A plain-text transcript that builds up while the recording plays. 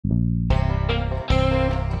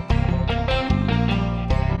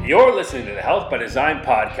You're listening to the Health by Design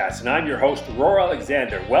podcast, and I'm your host, Roar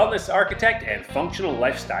Alexander, wellness architect and functional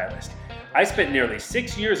lifestylist. I spent nearly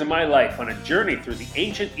 6 years of my life on a journey through the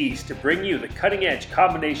ancient East to bring you the cutting-edge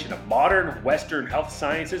combination of modern Western health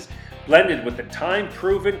sciences blended with the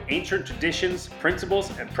time-proven ancient traditions,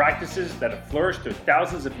 principles, and practices that have flourished through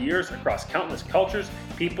thousands of years across countless cultures,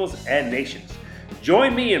 peoples, and nations.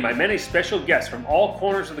 Join me and my many special guests from all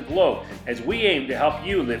corners of the globe as we aim to help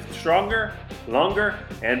you live stronger, longer,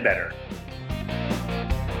 and better.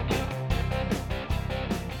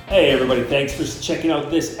 Hey everybody, thanks for checking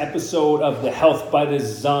out this episode of the Health by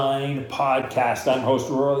Design podcast. I'm host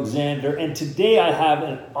Roar Alexander, and today I have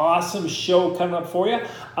an awesome show coming up for you.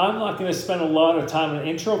 I'm not going to spend a lot of time on the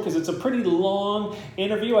intro because it's a pretty long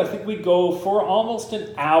interview. I think we go for almost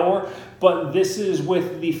an hour, but this is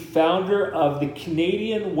with the founder of the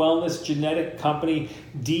Canadian wellness genetic company,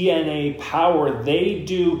 DNA Power. They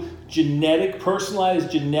do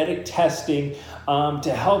personalized genetic testing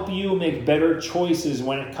to help you make better choices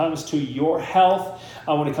when it comes to your health,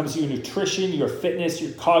 when it comes to your nutrition, your fitness,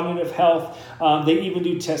 your cognitive health. They even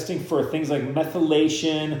do testing for things like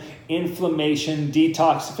methylation, inflammation,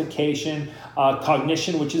 detoxification,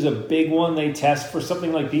 cognition, which is a big one. They test for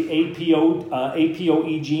something like the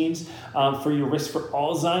APOE genes for your risk for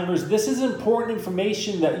Alzheimer's. This is important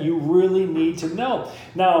information that you really need to know.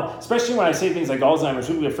 Now, especially when I say things like Alzheimer's,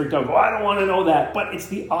 people get freaked out and go, I don't want to know that. But it's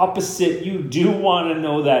the opposite. You do want to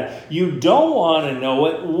know that. You don't want to know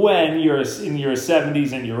it when you're in your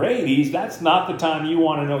 70s and your 80s. That's not the time you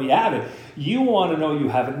want to know you have it. You want to know you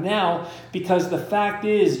have it now, because the fact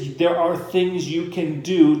is there are things you can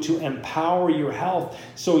do to empower your health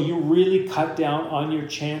so you really cut down on your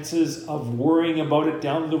chances of worrying about it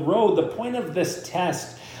down the road. The point of this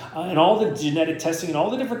test and all the genetic testing and all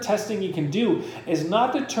the different testing you can do is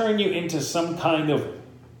not to turn you into some kind of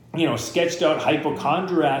sketched out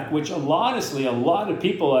hypochondriac, which honestly, a lot of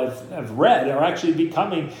people I've read are actually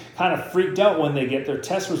becoming kind of freaked out when they get their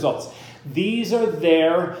test results. These are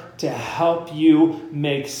there to help you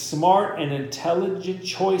make smart and intelligent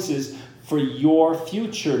choices for your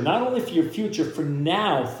future. Not only for your future, for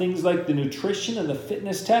now. Things like the nutrition and the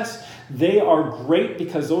fitness tests, they are great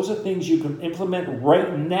because those are things you can implement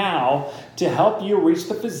right now to help you reach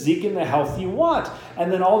the physique and the health you want.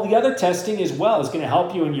 And then all the other testing as well is going to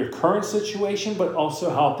help you in your current situation, but also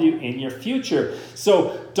help you in your future.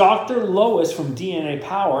 So Dr. Lois from DNA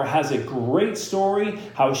Power has a great story,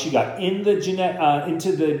 how she got into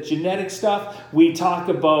the genetic stuff. We talk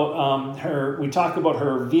about her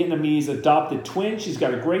Vietnamese adopted twin. She's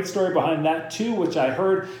got a great story behind that too, which I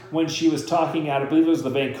heard when she was talking at, I believe it was the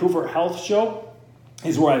Vancouver Health Show,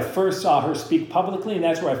 is where I first saw her speak publicly, and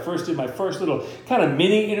that's where I first did my first little kind of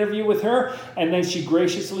mini interview with her. And then she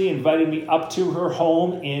graciously invited me up to her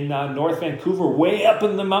home in North Vancouver, way up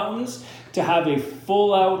in the mountains, to have a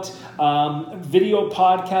full-out video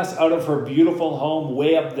podcast out of her beautiful home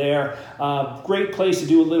way up there. Great place to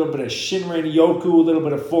do a little bit of Shinrin-yoku, a little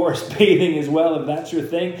bit of forest bathing as well, if that's your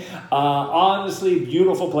thing. Honestly,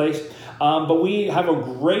 beautiful place. But we have a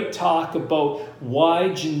great talk about why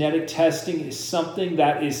genetic testing is something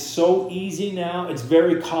that is so easy now. It's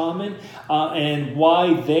very common, and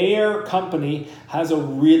why their company has a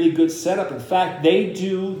really good setup. In fact, they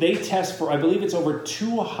test for, I believe it's over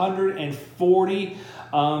 240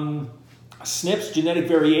 SNPs, genetic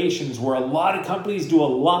variations, where a lot of companies do a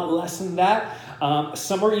lot less than that.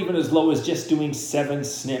 Some are even as low as just doing 7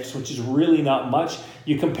 SNPs, which is really not much.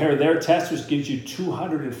 You compare their test, which gives you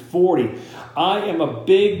 240. I am a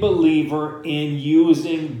big believer in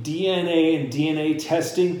using DNA and DNA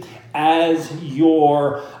testing as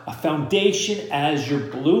your foundation, as your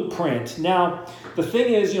blueprint. Now, the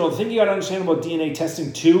thing is, the thing you got to understand about DNA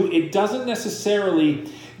testing too, it doesn't necessarily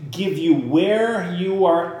give you where you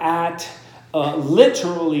are at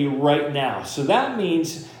literally right now. So that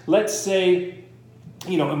means, let's say,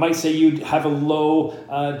 it might say you have a low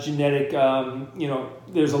genetic,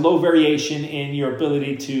 there's a low variation in your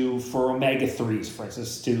ability for omega-3s, for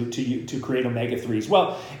instance, to create omega-3s.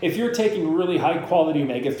 Well, if you're taking really high quality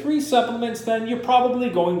omega-3 supplements, then you're probably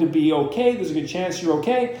going to be okay. There's a good chance you're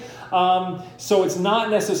okay. So it's not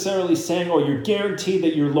necessarily saying, you're guaranteed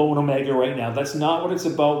that you're low in omega right now. That's not what it's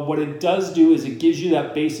about. What it does do is it gives you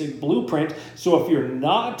that basic blueprint. So if you're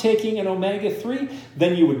not taking an omega-3,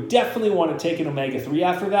 then you would definitely want to take an omega-3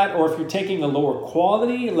 after that. Or if you're taking a lower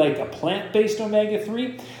quality, like a plant-based omega-3,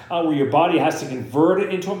 where your body has to convert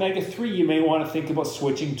it into omega-3, you may want to think about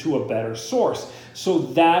switching to a better source. So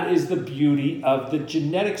that is the beauty of the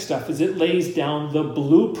genetic stuff, is it lays down the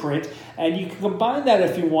blueprint, and you can combine that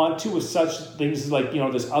if you want to with such things like,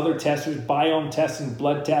 there's other tests, there's biome tests and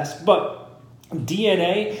blood tests, but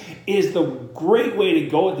DNA is the great way to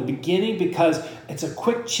go at the beginning because it's a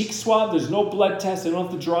quick cheek swab. There's no blood test. They don't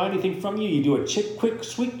have to draw anything from you. You do a quick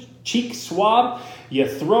cheek swab. You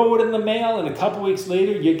throw it in the mail, and a couple weeks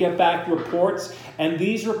later, you get back reports. And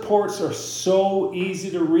these reports are so easy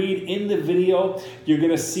to read. In the video, you're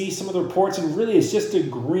going to see some of the reports, and really it's just a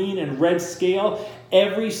green and red scale.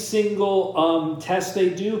 Every single test they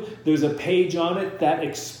do, there's a page on it that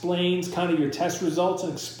explains kind of your test results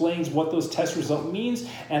and explains what those test results means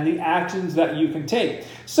and the actions that you can take.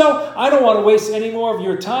 So I don't want to waste any more of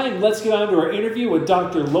your time. Let's get on to our interview with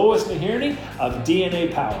Dr. Lois Nahirny of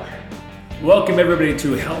DNA Power. Welcome everybody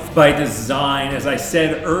to Health by Design. As I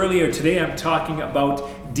said earlier, today I'm talking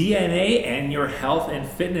about DNA and your health and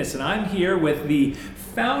fitness. And I'm here with the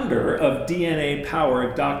founder of DNA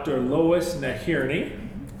Power, Dr. Lois Nahirny.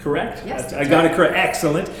 Correct? Yes. I got it correct.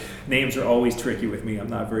 Excellent. Names are always tricky with me. I'm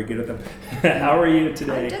not very good at them. How are you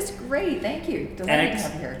today? I'm just great. Thank you. Delighted to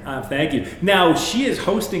have you here. Thank you. Now, she is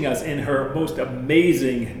hosting us in her most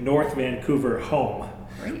amazing North Vancouver home.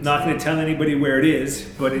 Great. Not going to tell anybody where it is,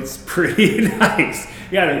 but it's pretty nice.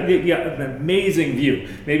 Yeah, an amazing view.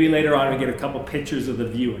 Maybe later on we get a couple pictures of the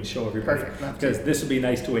view and show everybody. Perfect. Love because to. this would be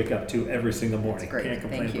nice to wake up to every single morning. That's great. Can't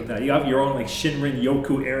complain Thank you. about that. You have your own like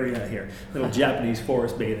Shinrin-yoku area here, little Japanese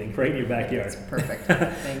forest bathing right in your backyard. That's perfect.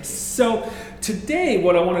 Thank you. So today,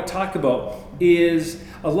 what I want to talk about is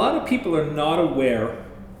a lot of people are not aware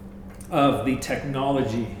of the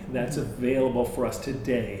technology that's available for us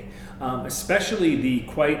today. Especially the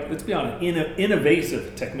quite, let's be honest,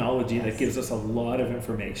 innovative technology that gives us a lot of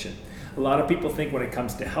information. A lot of people think when it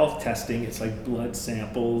comes to health testing, it's like blood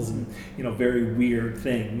samples and very weird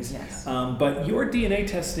things. Yes. But your DNA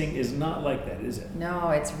testing is not like that, is it? No,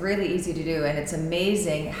 it's really easy to do, and it's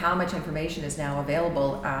amazing how much information is now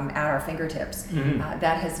available at our fingertips. Mm-hmm.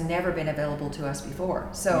 That has never been available to us before.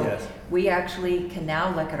 So Yes. we actually can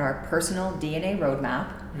now look at our personal DNA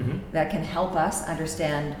roadmap that can help us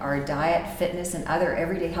understand our diet, fitness, and other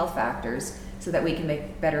everyday health factors so that we can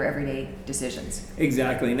make better everyday decisions.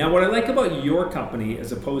 Exactly. Now, what I like about your company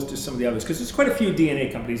as opposed to some of the others, because there's quite a few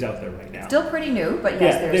DNA companies out there right now. Still pretty new, but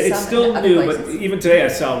yes, there's it's some still in other new, places. but even today I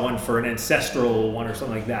saw one for an ancestral one or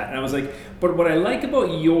something like that. And I was like, but what I like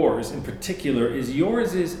about yours in particular is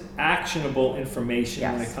yours is actionable information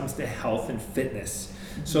when Yes. it comes to health and fitness.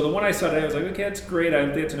 So the one I saw today, I was like, okay, that's great. I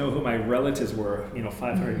get to know who my relatives were,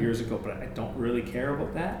 500 years ago, but I don't really care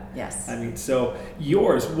about that. Yes. I mean, so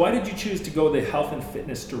yours, why did you choose to go the health and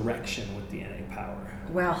fitness direction with DNA Power?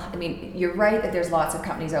 Well, I mean, you're right that there's lots of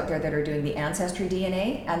companies out there that are doing the ancestry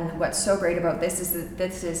DNA, and what's so great about this is that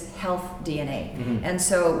this is health DNA. And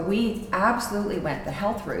so we absolutely went the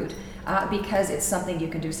health route because it's something you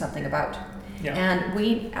can do something about. Yeah. And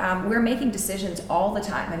we're making decisions all the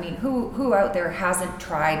time. I mean, who out there hasn't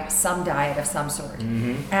tried some diet of some sort?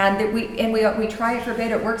 And we try it for a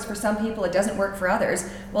bit. It works for some people. It doesn't work for others.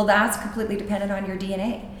 Well, that's completely dependent on your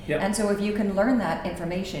DNA. Yep. And so if you can learn that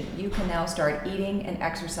information, you can now start eating and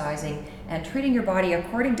exercising and treating your body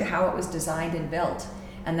according to how it was designed and built.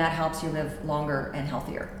 And that helps you live longer and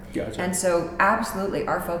healthier. Gotcha. And so absolutely,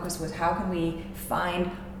 our focus was how can we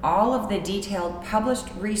find all of the detailed published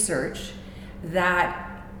research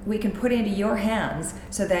that we can put into your hands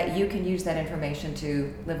so that you can use that information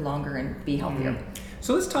to live longer and be healthier.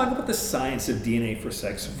 So let's talk about the science of DNA for a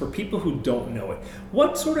sec. So for people who don't know it,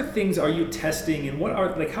 what sort of things are you testing and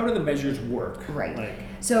how do the measures work? Right.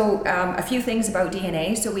 So a few things about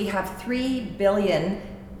DNA. So we have 3 billion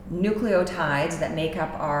nucleotides that make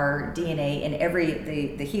up our DNA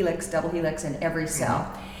in the helix, double helix in every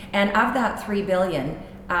cell. And of that 3 billion,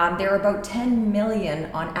 there are about 10 million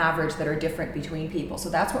on average that are different between people. So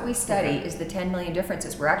that's what we study is the 10 million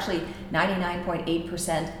differences. We're actually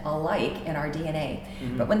 99.8% alike in our DNA.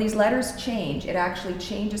 But when these letters change, it actually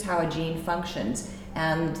changes how a gene functions.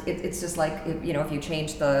 And it's just like, if you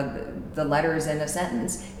change the letters in a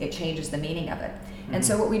sentence, it changes the meaning of it. And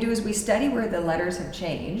so what we do is we study where the letters have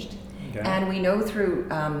changed. Okay. And we know through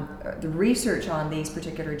the research on these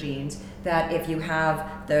particular genes that if you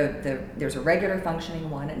have there's a regular functioning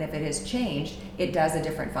one, and if it has changed, it does a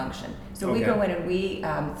different function. So we go in and we,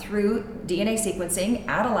 through DNA sequencing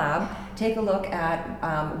at a lab, take a look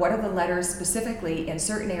at what are the letters specifically in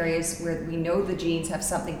certain areas where we know the genes have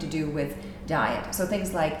something to do with diet. So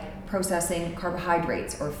things like processing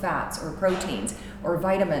carbohydrates or fats or proteins or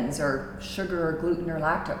vitamins or sugar or gluten or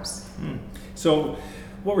lactose. So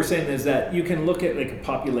what we're saying is that you can look at like a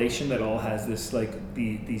population that all has this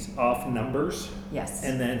these off numbers. Yes.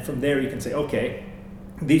 And then from there you can say, okay,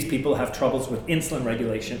 these people have troubles with insulin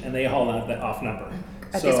regulation and they all have that off number.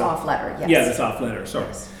 This off letter, yes. Yeah, this off letter, sorry.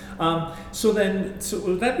 Yes. So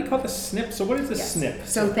would that be called a SNP? So what is a Yes. SNP?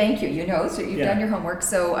 So thank you. You know, so you've Yeah. done your homework.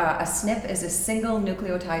 So a SNP is a single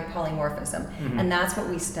nucleotide polymorphism, and that's what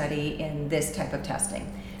we study in this type of testing.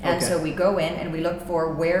 And Okay. so we go in and we look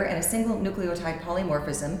for where in a single nucleotide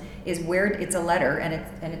polymorphism is where it's a letter and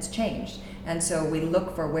it's changed. And so we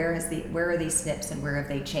look for where are these SNPs and where have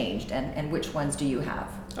they changed and which ones do you have?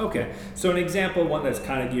 Okay, so an example, one that's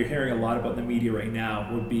kind of you're hearing a lot about in the media right now,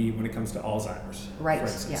 would be when it comes to Alzheimer's. Right, For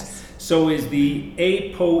instance. yes. So is the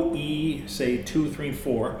ApoE, say 2, 3, and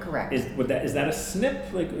 4? Correct. Is that a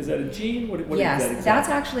SNP? Like, is that a gene? What Yes, is that exactly? that's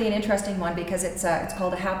actually an interesting one because it's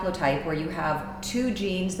called a haplotype where you have two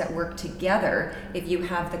genes that work together. If you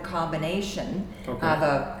have the combination Okay. of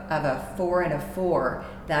a 4 and a 4,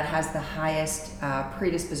 that has the highest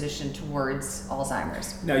predisposition towards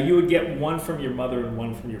Alzheimer's. Now you would get one from your mother and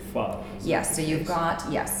one from your father. Is Yes, that so the you've case? got,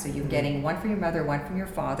 yes, so you're getting one from your mother, one from your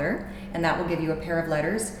father, and that will give you a pair of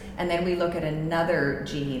letters. And then we look at another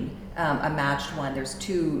gene, a matched one. There's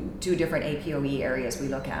two different ApoE areas we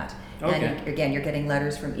look at. Okay. And again, you're getting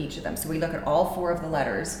letters from each of them. So we look at all 4 of the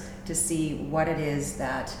letters to see what it is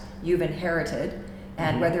that you've inherited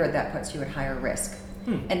and whether that puts you at higher risk.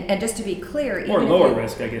 And just to be clear, Or even if lower you-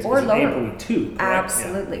 risk, I guess. or 'cause it's lower, ApoE2, correct?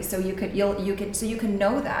 absolutely. So you can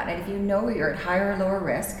know that, and if you know you're at higher or lower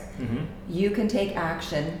risk, you can take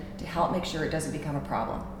action to help make sure it doesn't become a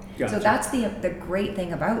problem. Gotcha. So that's the great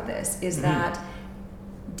thing about this is that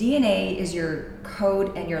DNA is your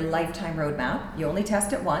code and your lifetime roadmap. You only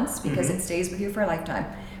test it once because it stays with you for a lifetime.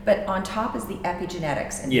 But on top is the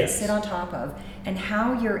epigenetics, and Yes. they sit on top of, and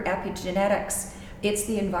how your epigenetics, it's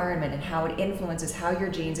the environment and how it influences how your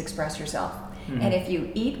genes express yourself. And if you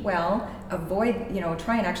eat well, avoid,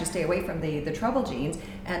 try and actually stay away from the trouble genes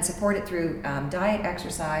and support it through diet,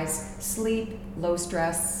 exercise, sleep, low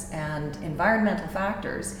stress, and environmental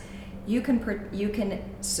factors, you can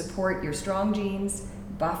support your strong genes,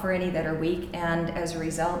 buffer any that are weak, and as a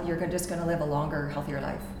result, you're just going to live a longer, healthier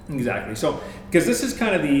life. Exactly. So, because this is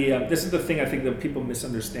kind of this is the thing I think that people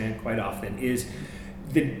misunderstand quite often is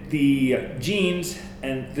the genes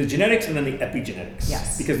and the genetics and then the epigenetics.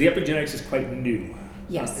 Yes. Because the epigenetics is quite new.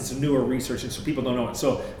 Yes. It's a newer research, and so people don't know it.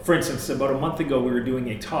 So, for instance, about a month ago, we were doing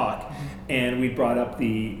a talk, and we brought up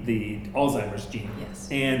the Alzheimer's gene. Yes.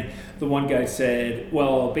 And the one guy said,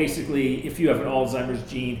 well, basically, if you have an Alzheimer's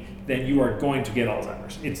gene, then you are going to get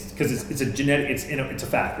Alzheimer's. It's because it's a genetic. It's a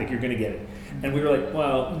fact. Like, you're going to get it. And we were like,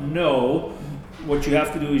 well, no. What you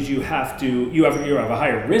have to do is you have a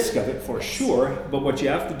higher risk of it for sure, but what you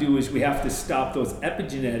have to do is we have to stop those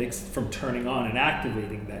epigenetics from turning on and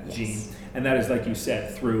activating that Yes. gene, and that is, like you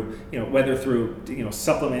said, through whether through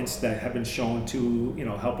supplements that have been shown to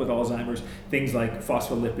help with Alzheimer's, things like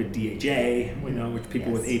phospholipid DHA, which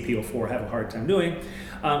people with Yes. APO4 have a hard time doing,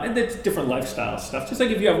 and that's different lifestyle stuff. Just like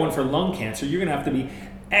if you have one for lung cancer, you're going to have to be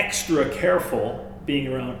extra careful being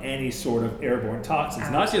around any sort of airborne toxins,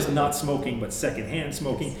 not just not smoking, but secondhand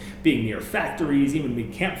smoking, being near factories, even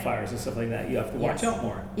big campfires and stuff like that. You have to watch Yes. out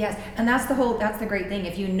more. Yes, and that's the great thing.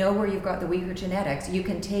 If you know where you've got the weaker genetics, you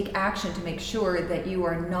can take action to make sure that you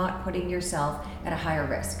are not putting yourself at a higher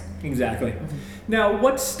risk. Exactly. Now,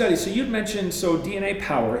 what studies? So you mentioned DNA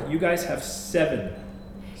Power. You guys have seven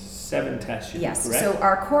tests. Yes, correct? so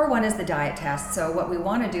our core one is the diet test. So what we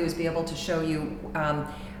want to do is be able to show you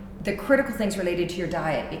the critical things related to your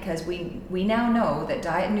diet, because we now know that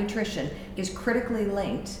diet and nutrition is critically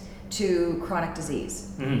linked to chronic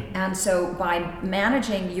disease. And so by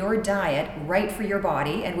managing your diet right for your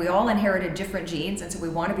body, and we all inherited different genes, and so we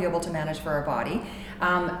want to be able to manage for our body,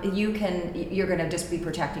 you're going to just be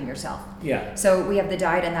protecting yourself. Yeah. So we have the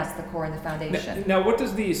diet, and that's the core and the foundation. Now, what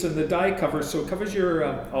does the diet cover? So it covers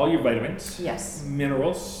your all your vitamins, Yes.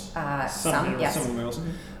 minerals, Some, minerals, yes. some minerals.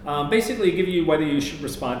 Basically, give you whether you should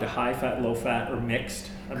respond to high fat, low fat, or mixed.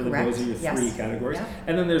 I believe Correct. those are your Yes. 3 categories. Yeah.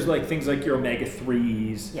 And then there's like things like your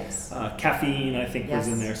omega-3s. Yes. Caffeine, I think, was Yes.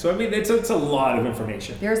 in there. So I mean, it's a lot of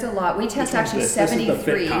information. There's a lot. We test Which one's actually this? This is the Fit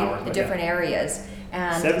 73 Power, but different areas.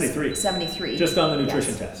 And 73? 73. Just on the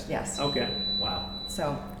nutrition Yes. test. Yes. Okay. Wow.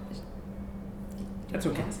 So That's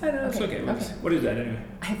okay. Yes. I know, it's Okay, okay. okay. What is that anyway?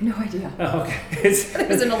 I have no idea. Oh, okay.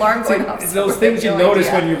 There's an alarm going off. It's so those I things you have no notice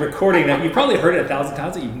idea. when you're recording that you probably heard it 1,000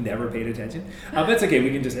 times that you've never paid attention. But that's okay.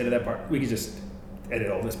 We can just edit that part. We can just edit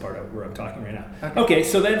all this part out where I'm talking right now. Okay.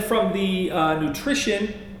 So then from the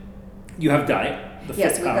nutrition, you have diet. The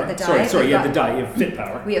Yes, Fit we've Power. got the diet. Sorry. We've You have got- the diet. You have Fit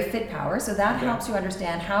Power. We have Fit Power, so that Okay. helps you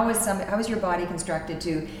understand how is your body constructed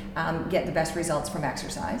to get the best results from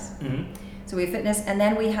exercise. Mhm. So we have fitness, and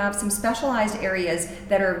then we have some specialized areas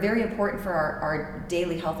that are very important for our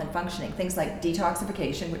daily health and functioning. Things like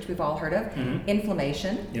detoxification, which we've all heard of, Mhm.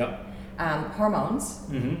 inflammation, Yep. hormones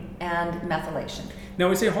and methylation. Now,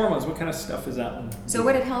 when we say hormones, what kind of stuff is that one? So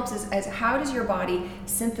what it helps is how does your body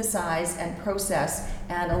synthesize and process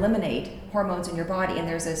and eliminate hormones in your body? And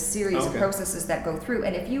there's a series of processes that go through.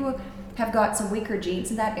 And if you have got some weaker genes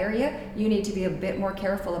in that area, you need to be a bit more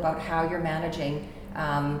careful about how you're managing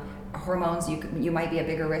hormones. You might be a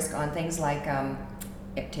bigger risk on things like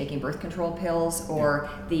taking birth control pills or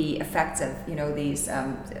the effects of these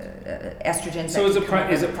estrogens. So is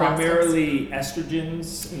it primarily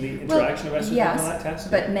estrogens and the interaction of estrogens yes, on that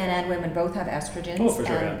test? But men and women both have estrogens. Oh, for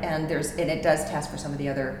sure, and it does test for some of the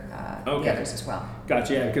other the others as well.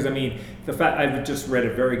 Gotcha. Yeah, because I've just read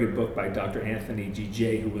a very good book by Dr. Anthony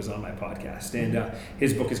G.J. who was on my podcast, and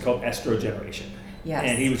his book is called Estrogeneration. Yes.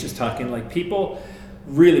 And he was just talking like people.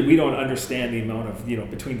 Really, we don't understand the amount of,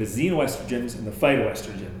 between the xenoestrogens and the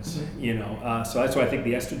phytoestrogens, So that's why I think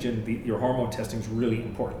the estrogen, your hormone testing is really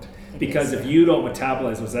important. Because if you don't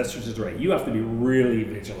metabolize those estrogens right, you have to be really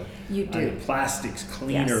vigilant. You do. Plastics,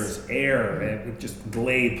 cleaners, air, and just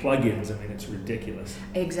Glade plugins. it's ridiculous.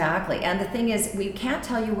 Exactly. And the thing is, we can't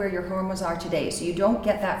tell you where your hormones are today. So you don't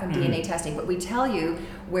get that from DNA testing. But we tell you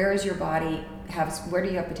where is your body, where do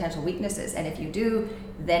you have potential weaknesses. And if you do,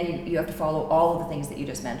 then you have to follow all of the things that you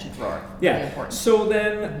just mentioned, Roar. Yeah. Really important.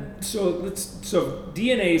 So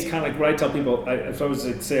DNA is kind of like what I tell people. If I was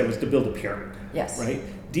to say I was to build a pyramid. Yes. Right.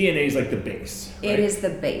 DNA is like the base. Right? It is the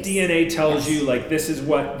base. DNA tells you like this is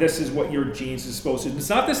what your genes is supposed to do. It's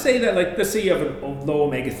not to say that let's say you have a low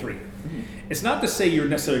omega-3. It's not to say you're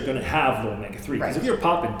necessarily going to have low omega-3 because if you're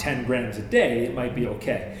popping 10 grams a day, it might be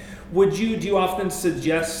okay. Do you often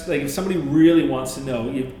suggest, like if somebody really wants to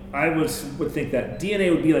know, I would think that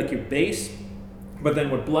DNA would be like your base, but then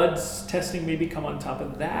would blood testing maybe come on top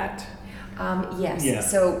of that? Yes. Yeah.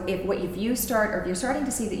 So if you're starting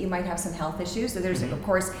to see that you might have some health issues, so there's of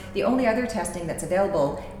course the only other testing that's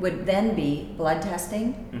available would then be blood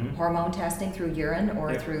testing, hormone testing through urine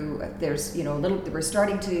or through we're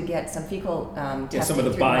starting to get some fecal testing some of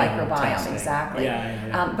the through microbiome. Testing. Exactly.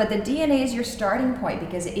 But the DNA is your starting point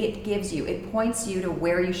because it points you to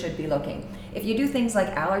where you should be looking. If you do things like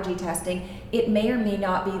allergy testing, it may or may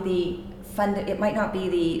not be it might not be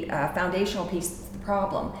the foundational piece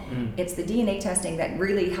problem. It's the DNA testing that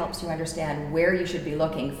really helps you understand where you should be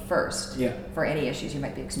looking first for any issues you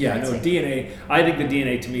might be experiencing. DNA, I think the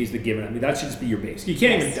DNA to me is the given. That should just be your base. You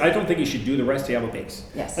can't even, I don't think you should do the rest to have a base.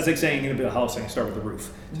 Yes. That's like saying you're going to build a house and you start with the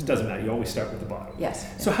roof. It just doesn't matter. You always start with the bottom. Yes.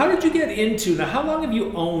 So how did you get into, now how long have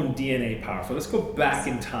you owned DNA Powerful? Let's go back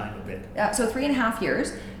in time a bit. So 3.5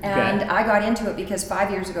 years. And I got into it because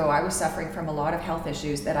 5 years ago I was suffering from a lot of health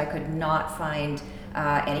issues that I could not find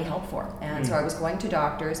any help for. And so I was going to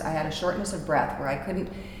doctors. I had a shortness of breath where I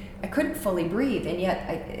couldn't fully breathe, and yet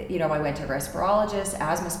I went to respirologists,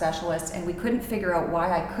 asthma specialists, and we couldn't figure out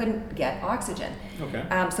why I couldn't get oxygen. Okay.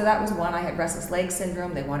 So that was one. I had restless leg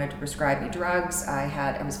syndrome. They wanted to prescribe me drugs.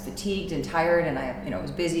 I was fatigued and tired, and I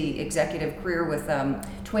was busy executive career with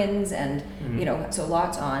twins, and so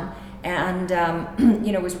lots on. And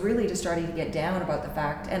was really just starting to get down about the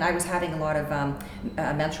fact, and I was having a lot of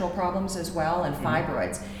menstrual problems as well, and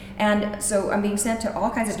fibroids, and so I'm being sent to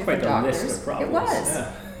all kinds of different doctors. List of problems. It was.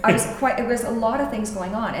 Yeah. It was a lot of things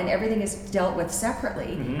going on, and everything is dealt with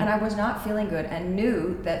separately, and I was not feeling good, and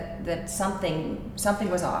knew that something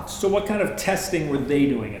was off. So what kind of testing were they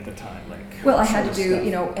doing at the time? Well, I had to do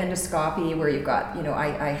endoscopy, where you've got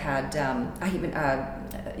I had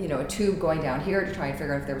a tube going down here to try and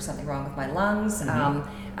figure out if there was something wrong with my lungs. I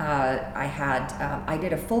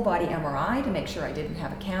did a full body MRI to make sure I didn't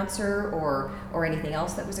have a cancer or anything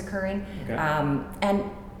else that was occurring. Okay. And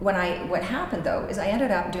what happened though is I ended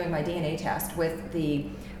up doing my DNA test with a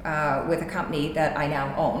company that I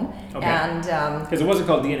now own. Okay. And because it wasn't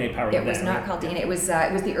called DNA Power. It was not called DNA. It was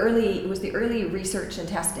the early research and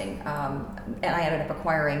testing, and I ended up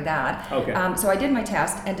acquiring that. Okay. So I did my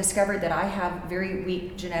test and discovered that I have very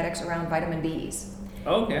weak genetics around vitamin Bs.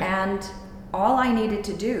 Okay. And all I needed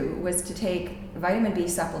to do was to take vitamin B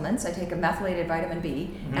supplements. I take a methylated vitamin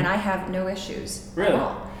B, and I have no issues at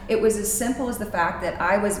all. It was as simple as the fact that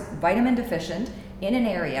I was vitamin deficient in an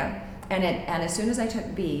area, and as soon as I took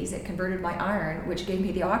Bs, it converted my iron, which gave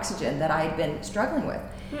me the oxygen that I had been struggling with.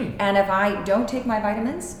 And if I don't take my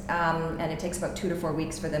vitamins, and it takes about 2 to 4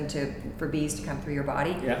 weeks for Bs to come through your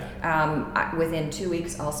body, within 2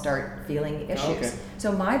 weeks I'll start feeling issues. Okay.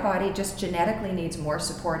 So my body just genetically needs more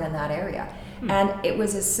support in that area. And it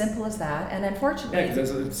was as simple as that. And unfortunately, Yeah,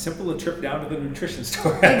 because there's a simple trip down to the nutrition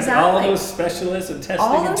store. Exactly. All of those specialists and testing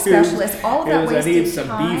all and those tubes. specialists, all of that I need wasted some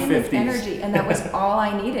time and B50s. energy, and that was all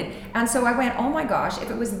I needed. And so I went, oh my gosh,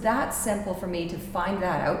 if it was that simple for me to find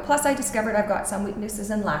that out, plus I discovered I've got some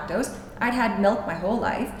weaknesses in lactose. I'd had milk my whole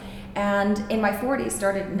life, and in my 40s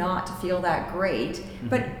started not to feel that great,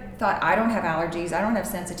 but thought I don't have allergies, I don't have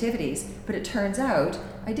sensitivities, but it turns out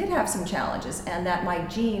I did have some challenges, and that my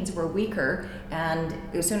genes were weaker, and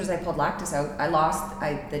as soon as I pulled lactose out, I lost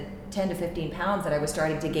the 10 to 15 pounds that I was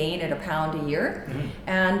starting to gain at a pound a year.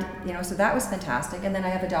 And so that was fantastic. And then I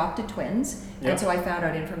have adopted twins, and so I found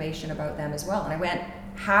out information about them as well. And I went,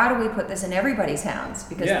 how do we put this in everybody's hands?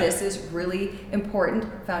 Because this is really important,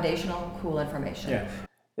 foundational, cool information.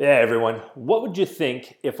 Yeah, everyone, what would you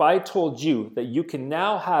think if I told you that you can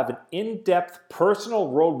now have an in-depth personal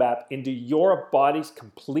roadmap into your body's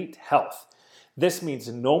complete health? This means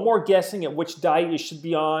no more guessing at which diet you should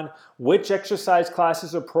be on, which exercise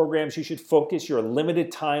classes or programs you should focus your limited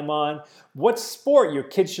time on, what sport your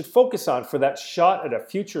kids should focus on for that shot at a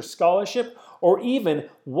future scholarship, or even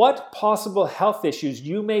what possible health issues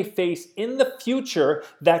you may face in the future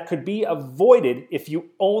that could be avoided if you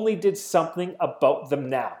only did something about them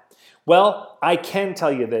now. Well, I can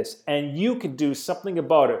tell you this, and you can do something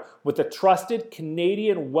about it with the trusted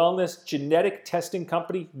Canadian wellness genetic testing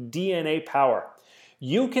company, DNA Power.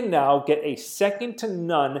 You can now get a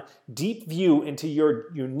second-to-none deep view into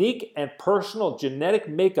your unique and personal genetic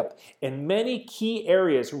makeup in many key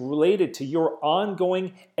areas related to your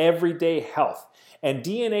ongoing everyday health. And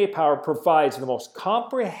DNA Power provides the most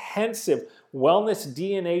comprehensive wellness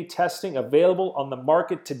DNA testing available on the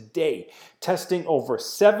market today, testing over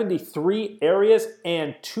 73 areas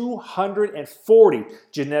and 240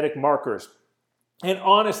 genetic markers. And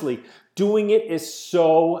honestly, doing it is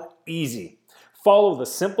so easy. Follow the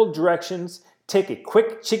simple directions, take a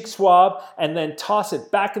quick cheek swab, and then toss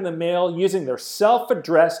it back in the mail using their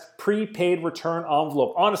self-addressed prepaid return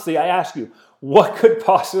envelope. Honestly, I ask you, what could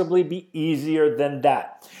possibly be easier than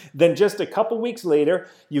that? Then just a couple weeks later,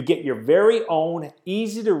 you get your very own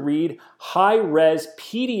easy-to-read, high-res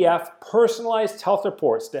PDF personalized health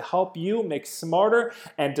reports to help you make smarter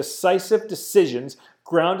and decisive decisions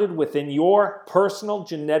grounded within your personal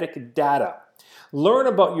genetic data. Learn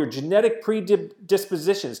about your genetic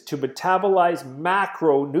predispositions to metabolize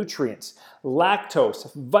macronutrients,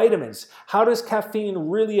 lactose, vitamins, how does caffeine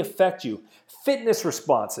really affect you, fitness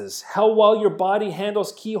responses, how well your body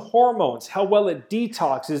handles key hormones, how well it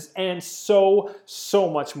detoxes, and so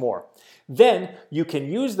much more. Then you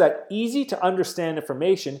can use that easy to understand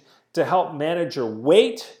information to help manage your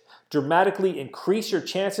weight, dramatically increase your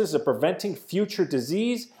chances of preventing future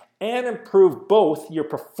disease, and improve both your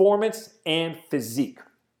performance and physique.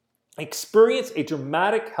 Experience a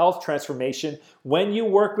dramatic health transformation when you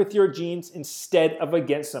work with your genes instead of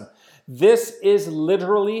against them. This is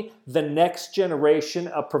literally the next generation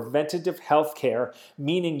of preventative health care,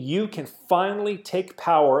 meaning you can finally take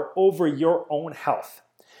power over your own health.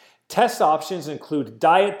 Test options include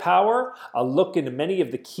Diet Power, a look into many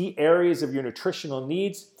of the key areas of your nutritional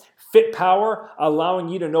needs, Fit Power, allowing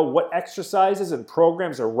you to know what exercises and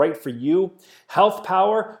programs are right for you. Health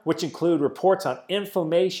Power, which include reports on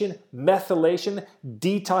inflammation, methylation,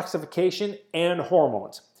 detoxification, and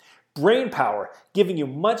hormones. Brain Power, giving you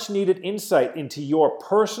much needed insight into your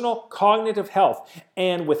personal cognitive health.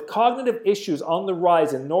 And with cognitive issues on the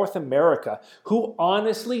rise in North America, who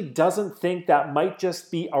honestly doesn't think that might just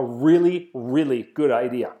be a really, really good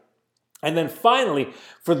idea? And then finally,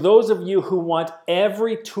 for those of you who want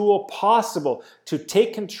every tool possible to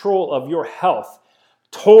take control of your health,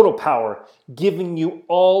 Total Power, giving you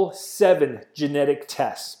all 7 genetic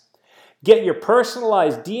tests. Get your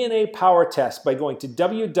personalized DNA Power test by going to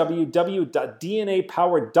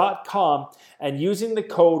www.dnapower.com and using the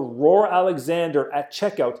code ROARALEXANDER at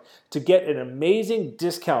checkout to get an amazing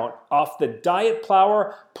discount off the Diet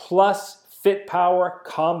Power plus Fit Power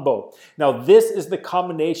combo. Now, this is the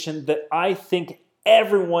combination that I think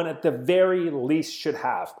everyone at the very least should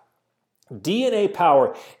have. DNA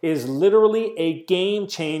Power is literally a game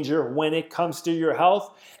changer when it comes to your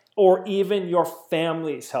health or even your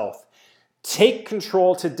family's health. Take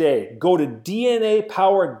control today. Go to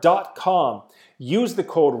dnapower.com. Use the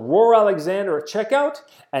code ROARALEXANDER at checkout.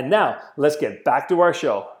 And now, let's get back to our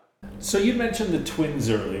show. So you mentioned the twins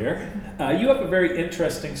earlier. You have a very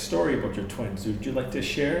interesting story about your twins. Would you like to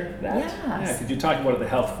share that? Yes. Yeah, because you talked about it at the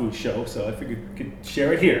Health Food Show, so I figured you could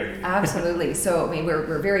share it here. Absolutely. So, I mean,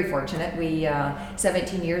 we're very fortunate. We,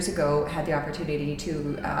 17 years ago, had the opportunity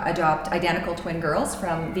to adopt identical twin girls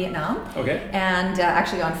from Vietnam. Okay. And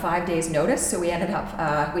actually on 5 days' notice. So we ended up,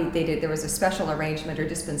 there was a special arrangement or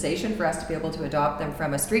dispensation for us to be able to adopt them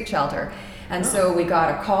from a street shelter. And so we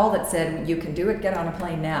got a call that said, you can do it, get on a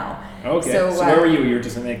plane now. Okay. So where were you? You were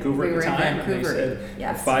just in Vancouver we at the time? We were in Vancouver, and they said,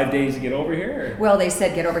 yes. 5 days to get over here? Or? Well, they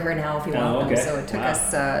said, get over here now if you want okay. them. So it took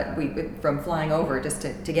us from flying over just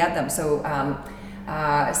to get them. So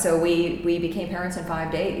so we became parents in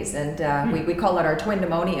 5 days, and we call it our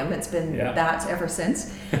twindemonium. It's been that ever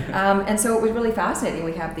since. And so it was really fascinating.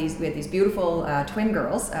 We had these beautiful twin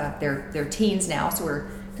girls. They're teens now, so we're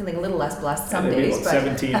feeling a little less blessed some days. But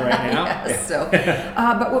 17 right now. Yes, so,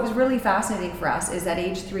 but what was really fascinating for us is that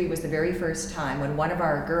age 3 was the very first time when one of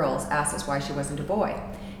our girls asked us why she wasn't a boy.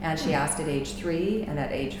 And she asked at age 3 and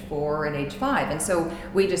at age 4 and age 5. And so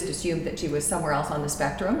we just assumed that she was somewhere else on the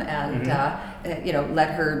spectrum and,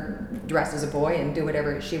 let her dress as a boy and do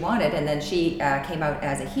whatever she wanted. And then she came out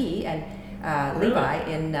as a he, and Levi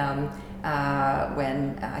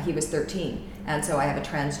when he was 13. And so I have a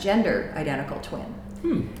transgender identical twin.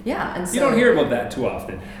 Yeah, and so you don't hear about that too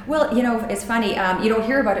often. Well, it's funny. You don't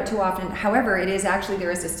hear about it too often. However, it is actually, there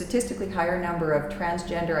is a statistically higher number of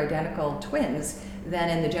transgender identical twins than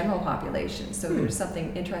in the general population. So there's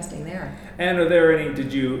something interesting there. And are there any?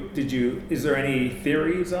 Is there any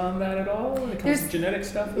theories on that at all when it comes to genetic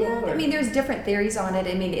stuff? Yeah, I mean, there's different theories on it.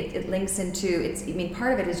 I mean, it links into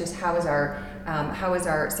part of it is just how is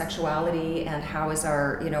our sexuality and how is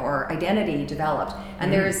our our identity developed,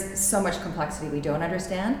 and there is so much complexity we don't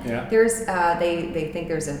understand. Yeah. There's they think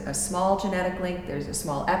there's a small genetic link, there's a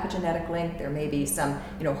small epigenetic link, there may be some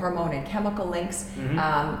hormone and chemical links,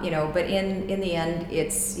 but in the end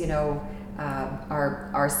it's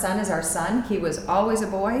our son is our son. He was always a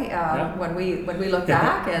boy when we look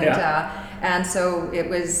back, and so it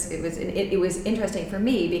was interesting for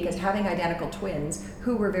me because having identical twins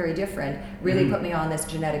who were very different really put me on this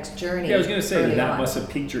genetics journey. Yeah, I was going to say that must have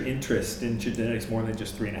piqued your interest in genetics more than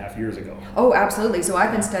just 3.5 years ago. Oh, absolutely. So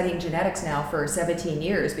I've been studying genetics now for 17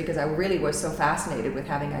 years because I really was so fascinated with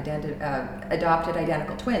having adopted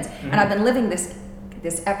identical twins, and I've been living this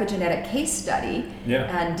epigenetic case study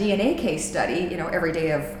and DNA case study, every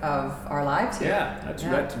day of our lives here. Yeah,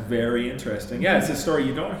 that's very interesting. Yeah, it's a story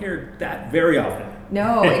you don't hear that very often.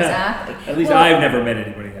 No, exactly. At least I've never met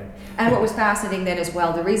anybody yet. And what was fascinating then as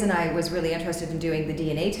well, the reason I was really interested in doing the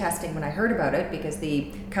DNA testing when I heard about it, because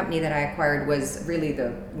the company that I acquired was really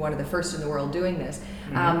one of the first in the world doing this,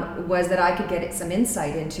 was that I could get some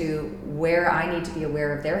insight into where I need to be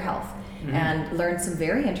aware of their health. And learn some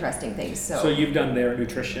very interesting things. So you've done their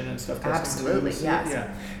nutrition and stuff? Absolutely, yes.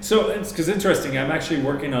 Yeah. So it's interesting. I'm actually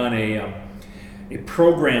working on a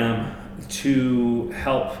program to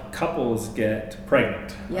help couples get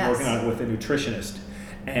pregnant. Yes. I'm working on it with a nutritionist.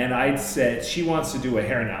 And I said she wants to do a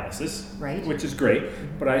hair analysis, right, which is great.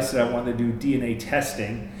 But I said I wanted to do DNA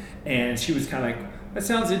testing, and she was kind of like, that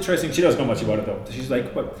sounds interesting. She doesn't know much about it though. She's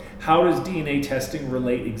like, but how does DNA testing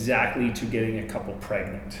relate exactly to getting a couple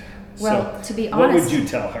pregnant? Well, to be what honest, would you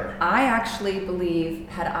tell her? I actually believe,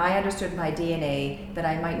 had I understood my DNA, that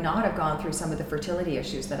I might not have gone through some of the fertility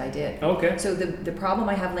issues that I did. Okay. So the problem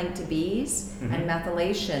I have linked to bees and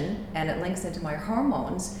methylation, and it links into my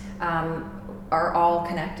hormones, are all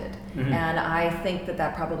connected. And I think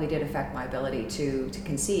that probably did affect my ability to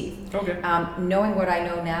conceive. Okay. Knowing what I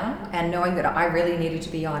know now, and knowing that I really needed to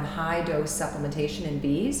be on high dose supplementation in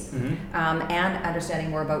bees, and understanding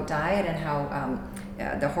more about diet and how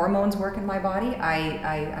the hormones work in my body,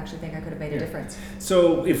 I actually think I could have made a difference.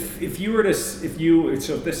 So if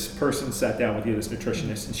this person sat down with you, this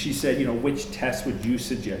nutritionist, and she said, which test would you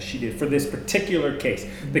suggest she did for this particular case?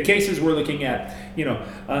 The cases we're looking at,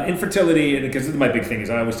 infertility, and because my big thing is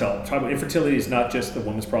I always tell infertility is not just the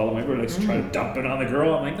woman's problem. Everybody likes to try to dump it on the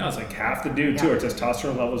girl. I'm like, no, it's like half the dude too. Our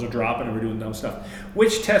testosterone levels are dropping and we're doing dumb stuff.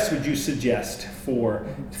 Which test would you suggest for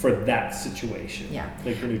that situation? Yeah.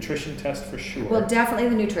 Like the nutrition test for sure. Well, definitely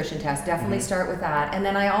the nutrition test. Definitely start with that. And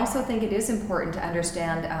then I also think it is important to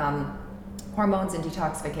understand hormones and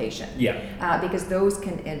detoxification. Yeah. Because those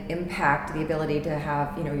can impact the ability to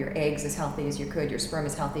have, your eggs as healthy as you could, your sperm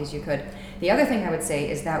as healthy as you could. The other thing I would say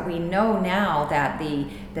is that we know now that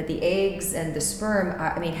the eggs and the sperm,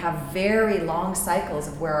 have very long cycles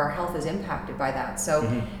of where our health is impacted by that.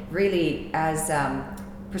 So really, as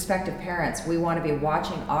prospective parents, we want to be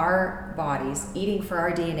watching our bodies, eating for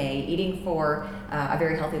our DNA, eating for a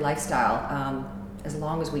very healthy lifestyle, as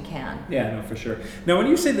long as we can. Yeah, no, for sure. Now, when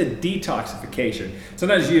you say the detoxification,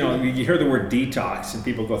 sometimes, you hear the word detox and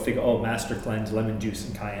people go think, oh, Master Cleanse, lemon juice,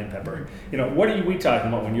 and cayenne pepper. What are we talking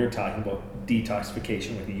about when you're talking about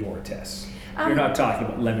detoxification with your tests? You're not talking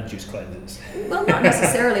about lemon juice cleanses. Well, not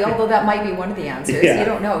necessarily, although that might be one of the answers. Yeah. You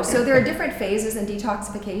don't know. So there are different phases in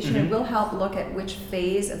detoxification, and we'll help look at which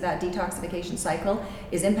phase of that detoxification cycle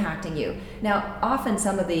is impacting you. Now, often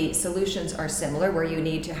some of the solutions are similar, where you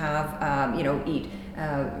need to have, eat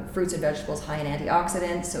fruits and vegetables high in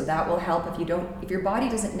antioxidants, so that will help. If your body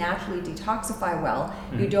doesn't naturally detoxify well,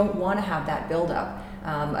 you don't want to have that buildup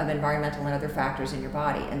of environmental and other factors in your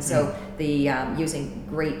body. And so the using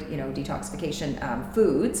great detoxification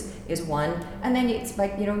foods is one. And then it's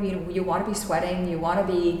like you want to be sweating, you want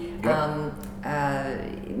to be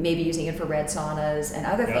maybe using infrared saunas and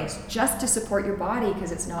other things just to support your body,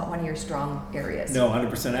 because it's not one of your strong areas. No,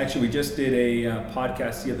 100%. Actually, we just did a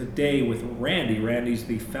podcast the other day with Randy. Randy's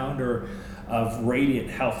the founder of Radiant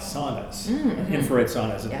Health Saunas, infrared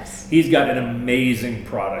saunas. And yes. He's got an amazing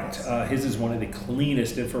product. His is one of the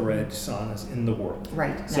cleanest infrared saunas in the world.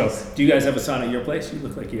 Right. So, nice. Do you guys have a sauna at your place? You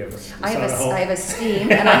look like you have a sauna at home. I have a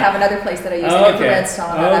steam, and I have another place that I use an infrared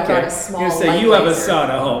sauna. I've got a small. You say you have a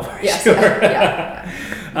sauna home. Yes. Sure.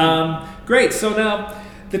 Yeah. Great. So now,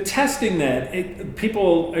 the testing then,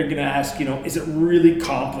 people are going to ask, is it really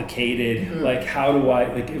complicated? Like, how do I,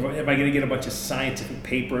 am I going to get a bunch of scientific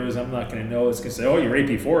papers? I'm not going to know. It's going to say, oh, your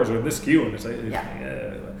AP4s are this Q. And it's like,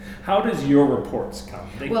 how does your reports come?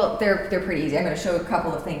 Well, they're pretty easy. I'm going to show a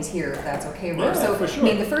couple of things here, if that's okay, Rob. Yeah, for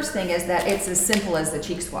sure. The first thing is that it's as simple as the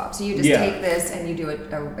cheek swab. So you just take this and you do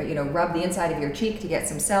rub the inside of your cheek to get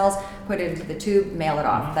some cells, put it into the tube, mail it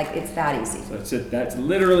off. Like, it's that easy. So that's it. That's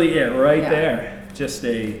literally it right there. Just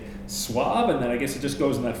a swab, and then I guess it just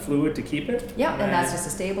goes in that fluid to keep it? Yeah, and that's just a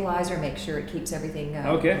stabilizer, make sure it keeps everything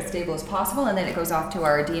as stable as possible, and then it goes off to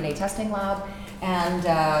our DNA testing lab, and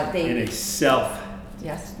in a self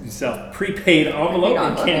prepaid envelope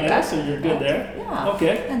in Canada, so you're good there. Yeah.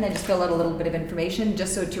 Okay. And then just fill out a little bit of information,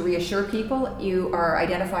 just so to reassure people, you are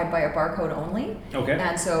identified by a barcode only. Okay.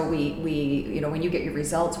 And so we when you get your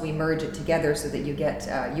results, we merge it together so that you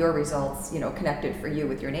get your results, connected for you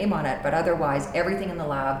with your name on it. But otherwise, everything in the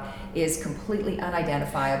lab is completely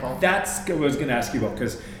unidentifiable. That's what I was going to ask you about,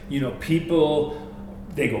 because people,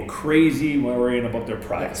 they go crazy worrying about their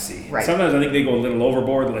privacy. Yes, right. Sometimes I think they go a little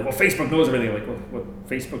overboard. They're like, well, Facebook knows everything. Like, well,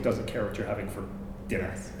 Facebook doesn't care what you're having for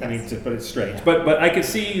dinner. Yes. I mean, but it's strange. But I could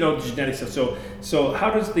see, genetic stuff. So how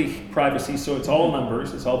does the privacy? So it's all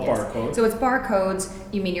numbers. It's all barcodes. So it's barcodes.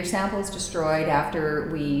 You mean your sample is destroyed after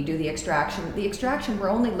we do the extraction. The extraction, we're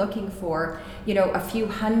only looking for, a few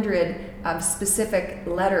hundred specific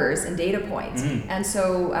letters and data points. And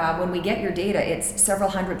so when we get your data, it's several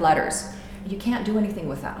hundred letters. You can't do anything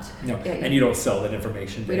with that. No, and you don't sell that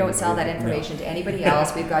information to We don't sell that information to anybody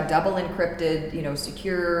else. We've got double encrypted,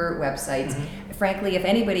 secure websites. Frankly, if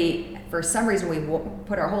anybody, for some reason, we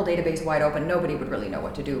put our whole database wide open, nobody would really know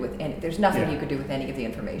what to do with any. There's nothing you could do with any of the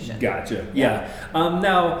information. Gotcha. Yeah.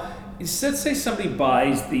 Now, let's say somebody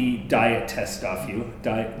buys the diet test off you,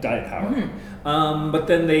 Diet Power, but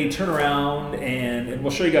then they turn around and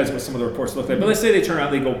we'll show you guys what some of the reports look like. But let's say they turn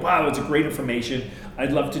around, they go, wow, it's a great information.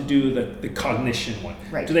 I'd love to do the cognition one.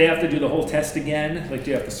 Right. Do they have to do the whole test again? Like, do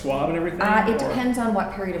you have to swab and everything? It depends on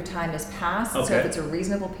what period of time has passed. Okay. So if it's a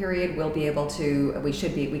reasonable period, we'll be able to. We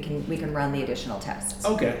can run the additional tests.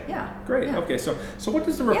 Okay. Yeah. Great. Yeah. Okay. So what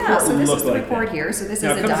does the report look like? look like? Yeah. So this is the report here. So this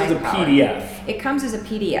now, is it a comes as a Diet Power. PDF. It comes as a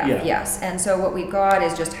PDF. Yeah. Yes. And so what we've got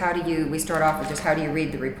is just we start off with just how do you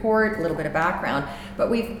read the report, a little bit of background. But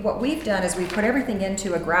what we've done is we've put everything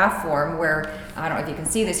into a graph form where, I don't know if you can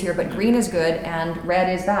see this here, but green is good and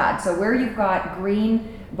red is bad. So where you've got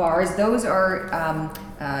green bars, those are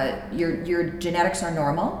your genetics are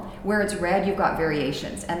normal. Where it's red, you've got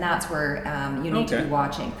variations, and that's where you need to be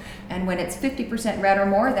watching. And when it's 50% red or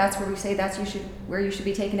more, that's where we say where you should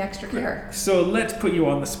be taking extra care. So let's put you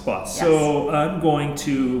on the spot. Yes. So I'm going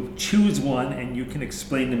to choose one, and you can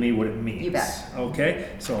explain to me what it means. You bet. Okay.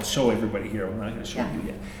 So I'll show everybody here. I'm not going to show you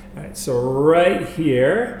yet. All right. So right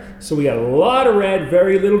here, so we got a lot of red,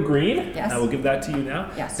 very little green. Yes. I will give that to you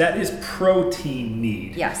now. Yes. That is protein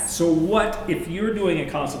need. Yes. So if you're doing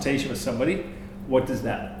a consultation with somebody, what does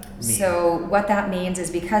that mean? So what that means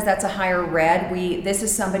is because that's a higher red, this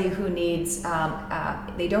is somebody who needs,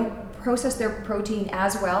 they don't process their protein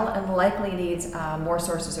as well and likely needs more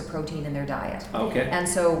sources of protein in their diet. Okay. And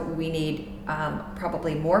so we need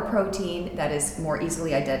probably more protein that is more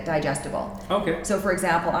easily digestible. Okay. So for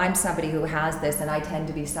example, I'm somebody who has this and I tend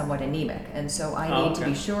to be somewhat anemic. And so I need to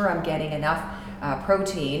be sure I'm getting enough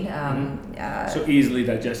protein. So easily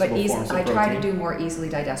digestible but forms of I protein. try to do more easily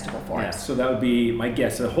digestible forms. Yeah, so that would be my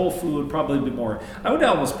guess. A whole food would probably be more, I would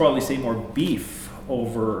almost probably say more beef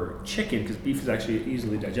over chicken, because beef is actually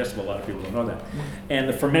easily digestible. A lot of people don't know that. And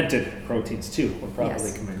the fermented proteins too would probably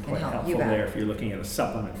Yes, come in can quite help. helpful You bet. there if you're looking at a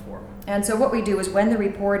supplement form. And so what we do is when the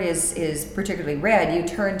report is particularly red, you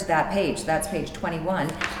turn to that page. That's page 21,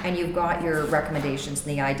 and you've got your recommendations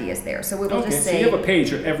and the ideas there. So we will just so say, you have a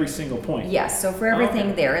page for every single point. yes, so for everything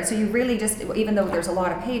Okay. there. And so you really just, even though there's a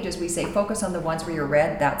lot of pages, we say focus on the ones where you're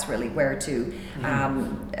red. That's really where to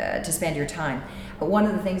spend your time. But one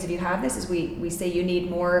of the things, if you have this, is we say you need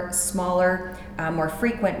more smaller, more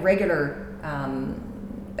frequent, regular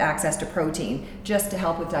access to protein just to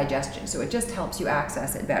help with digestion. So it just helps you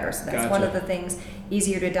access it better. So that's one of Gotcha. the things,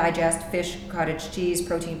 easier to digest: fish, cottage cheese,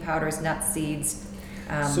 protein powders, nuts, seeds.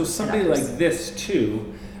 So and somebody others. like this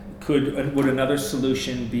too, would another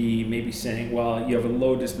solution be maybe saying, well, you have a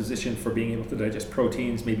low disposition for being able to digest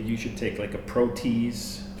proteins, maybe you should take like a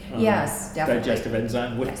Protease Yes, definitely. digestive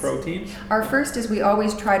enzyme with Yes. protein? Our first is we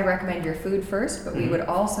always try to recommend your food first, but we would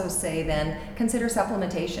also say then consider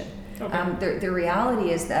supplementation. Okay. The reality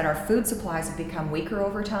is that our food supplies have become weaker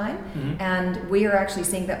over time, and we are actually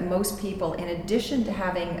seeing that most people, in addition to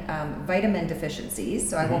having vitamin deficiencies,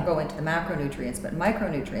 so I won't go into the macronutrients, but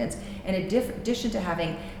micronutrients, in addition to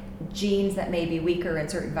having genes that may be weaker in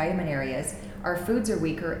certain vitamin areas, our foods are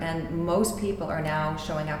weaker, and most people are now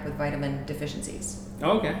showing up with vitamin deficiencies.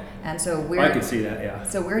 Okay. And so I could see that, yeah.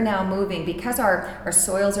 so we're now moving, because our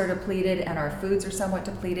soils are depleted and our foods are somewhat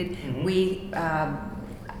depleted.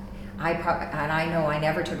 I know I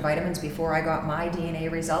never took vitamins before I got my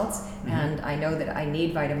DNA results, and I know that I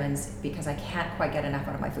need vitamins because I can't quite get enough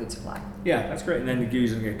out of my food supply. Yeah, that's great. And then you're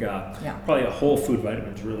using probably a whole food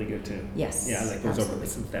vitamin is really good too. Yes, Yeah, like those over absolutely. the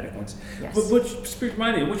synthetic ones. Yes. But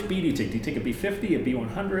remind me, which B do you take? Do you take a B50, a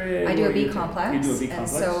B100? I do a What B take? complex. You do a B and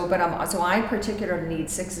complex? so I particularly need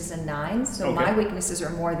 6s and 9s. So Okay. my weaknesses are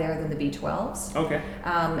more there than the B12s. Okay.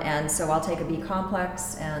 And so I'll take a B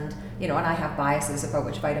complex, and and I have biases about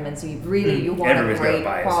which vitamins you want Everybody's a got a great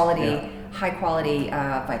bias, quality, yeah. high quality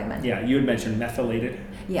vitamin. Yeah, you had mentioned methylated.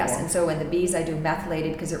 Yes, form. and so in the Bs I do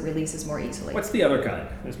methylated because it releases more easily. What's the other kind?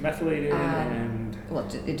 There's methylated and... Well,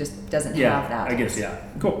 it just doesn't Yeah, have that. I guess, yeah.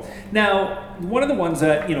 Cool. Now, one of the ones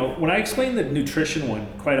that, when I explain the nutrition one,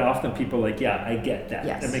 quite often people are like, yeah, I get that.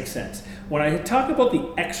 Yes. That makes sense. When I talk about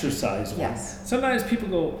the exercise one, Yes. sometimes people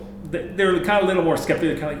go, they're kind of a little more skeptical.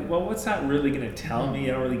 They're kind of like, well, what's that really going to tell me?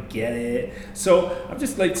 I don't really get it. So I'm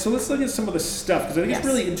just like, so let's look at some of the stuff, because I think it's Yes.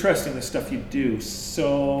 really interesting, the stuff you do.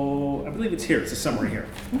 So I believe it's here. It's a summary here.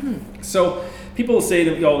 So people will say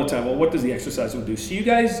to me all the time, well, what does the exercise one do? So you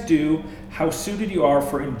guys do how suited you are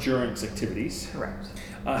for endurance activities. Correct.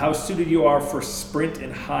 How suited you are for sprint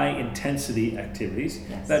and high intensity activities.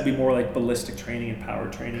 Yes. That'd be more like ballistic training and power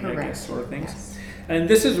training, I Correct. guess, sort of things. Yes. And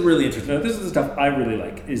this is really interesting. Now, this is the stuff I really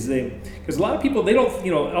like, because a lot of people, they don't,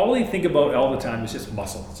 all they think about all the time is just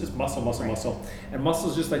muscle. It's just muscle, muscle, Right. muscle. And muscle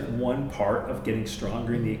is just like one part of getting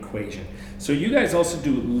stronger in the equation. So you guys also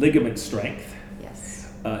do ligament strength, Yes.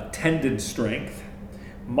 tendon strength,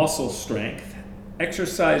 muscle strength,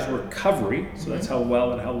 exercise recovery. So that's how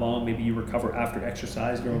well and how long maybe you recover after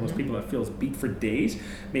exercise. You're one of those people that feels beat for days.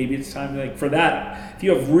 Maybe it's time to, for that. If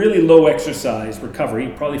you have really low exercise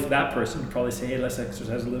recovery, probably for that person, you'd probably say, hey, let's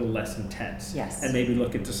exercise a little less intense. Yes. And maybe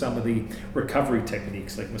look into some of the recovery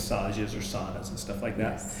techniques like massages or saunas and stuff like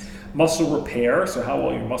that. Yes. Muscle repair, so how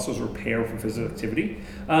well your muscles repair from physical activity.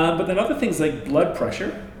 But then other things like blood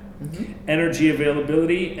pressure, energy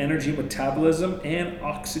availability, energy metabolism, and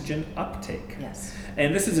oxygen uptake. Yes.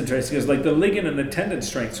 And this is interesting because like the ligament and the tendon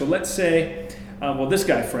strength. So let's say, this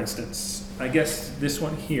guy, for instance, I guess this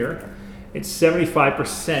one here, it's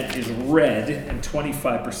 75% is red and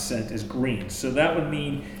 25% is green. So that would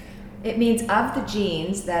mean... It means of the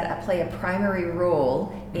genes that play a primary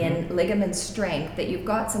role in ligament strength, that you've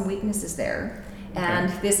got some weaknesses there. And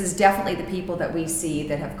this is definitely the people that we see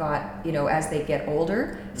that have got, as they get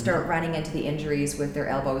older, start running into the injuries with their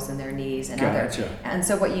elbows and their knees and Gotcha. other. And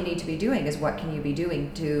so what you need to be doing is, what can you be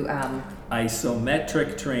doing to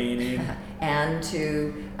Isometric training. and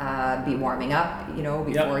to be warming up,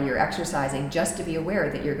 before you're exercising, just to be aware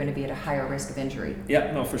that you're going to be at a higher risk of injury.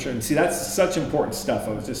 Yeah, no, for sure. And see, that's such important stuff.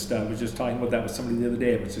 I was just talking about that with somebody the other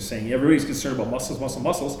day. I was just saying, everybody's concerned about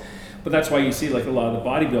muscles. But that's why you see like a lot of the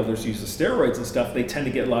bodybuilders use the steroids and stuff. They tend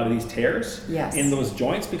to get a lot of these tears Yes. in those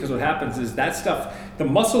joints, because what happens is that stuff, the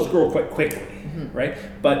muscles grow quite quickly, right?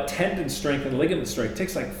 But tendon strength and ligament strength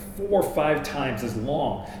takes like 4 or 5 times as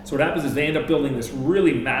long. So what happens is they end up building this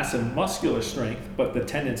really massive muscular strength, but the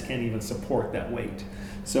tendons can't even support that weight.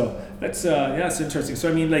 So that's interesting. So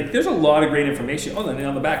I mean, like, there's a lot of great information. Oh, then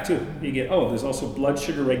on the back too, you get there's also blood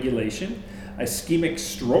sugar regulation, ischemic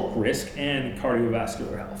stroke risk, and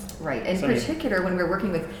cardiovascular health. Right. In particular, when we're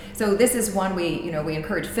working with, so this is one we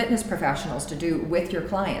encourage fitness professionals to do with your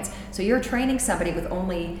clients. So you're training somebody with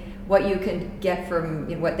only what you can get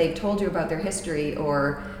from what they've told you about their history,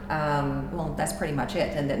 or that's pretty much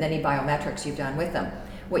it, and then any biometrics you've done with them.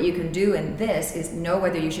 What you can do in this is know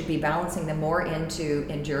whether you should be balancing them more into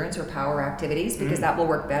endurance or power activities, because that will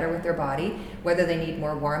work better with their body, whether they need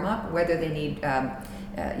more warm-up, whether they need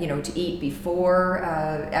to eat before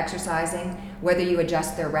exercising, whether you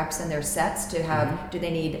adjust their reps and their sets to have, do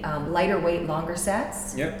they need lighter weight, longer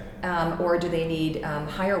sets? Yep. Or do they need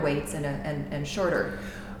higher weights and shorter?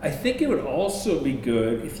 I think it would also be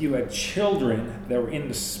good if you had children that were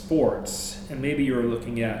into sports, and maybe you were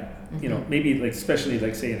looking at, maybe like, especially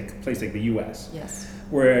like say in a place like the US, yes,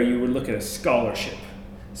 where you would look at a scholarship.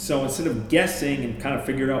 So instead of guessing and kind of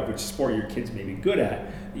figuring out which sport your kids may be good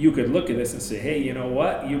at, you could look at this and say, hey, you know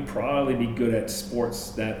what? You'd probably be good at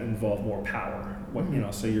sports that involve more power.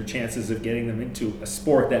 So your chances of getting them into a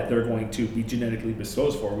sport that they're going to be genetically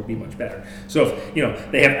disposed for would be much better. So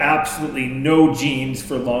if they have absolutely no genes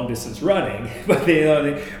for long distance running, but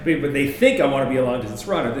they think I want to be a long distance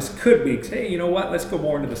runner, this could be, hey, you know what? Let's go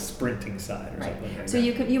more into the sprinting side or something like so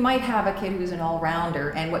that. You might have a kid who's an all-rounder,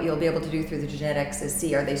 and what you'll be able to do through the genetics is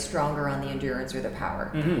see, are they stronger on the endurance or the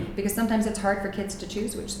power? Because sometimes it's hard for kids to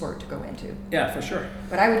choose which sport to go into. Yeah, for sure.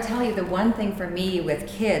 But I would tell you, the one thing for me with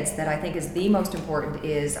kids that I think is the most important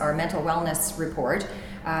is our mental wellness report.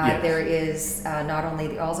 Yes. There is not only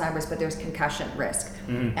the Alzheimer's, but there's concussion risk.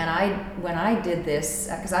 And when I did this,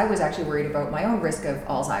 because I was actually worried about my own risk of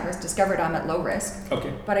Alzheimer's, discovered I'm at low risk.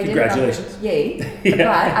 Okay. But I Congratulations. did it But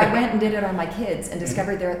I went and did it on my kids and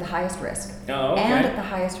discovered they're at the highest risk. Oh, okay. And at the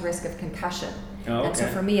highest risk of concussion. Oh, okay. And so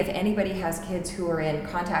for me, if anybody has kids who are in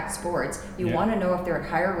contact sports, you want to know if they're at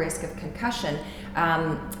higher risk of concussion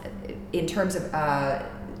in terms of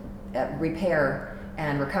repair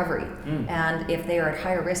and recovery. And if they are at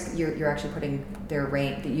higher risk, you're actually putting their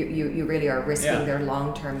you really are risking their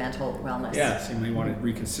long-term mental wellness. Yeah, so you may want to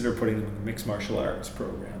reconsider putting them in the mixed martial arts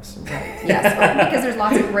programs. Right. Yes, because there's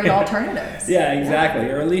lots of great alternatives. Yeah, exactly.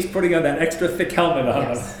 Or at least putting on that extra thick helmet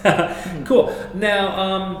on them. Cool.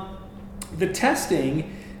 Now, the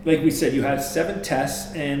testing, like we said, you had 7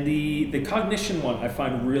 tests, and the cognition one I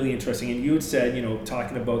find really interesting. And you had said,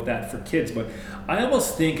 talking about that for kids, but I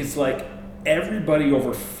almost think it's like everybody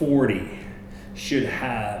over 40 should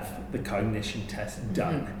have the cognition test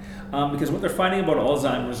done. Because what they're finding about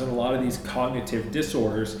Alzheimer's and a lot of these cognitive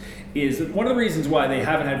disorders is that one of the reasons why they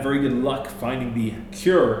haven't had very good luck finding the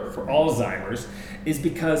cure for Alzheimer's is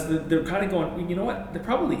because they're kind of going, you know what, there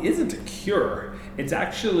probably isn't a cure. It's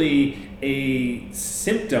actually a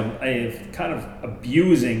symptom of kind of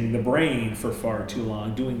abusing the brain for far too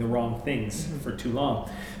long, doing the wrong things for too long.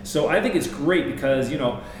 So I think it's great because,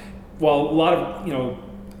 while a lot of,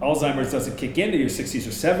 Alzheimer's doesn't kick into your 60s or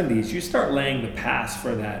 70s, you start laying the path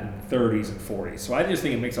for that in 30s and 40s. So I just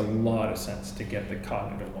think it makes a lot of sense to get the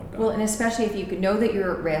cognitive one done. Well, and especially if you know that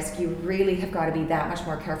you're at risk, you really have got to be that much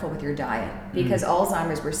more careful with your diet, because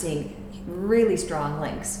Alzheimer's, we're seeing really strong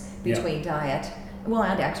links between diet,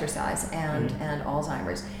 and exercise and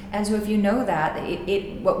Alzheimer's. And so if you know that,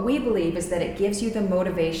 what we believe is that it gives you the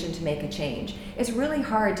motivation to make a change. It's really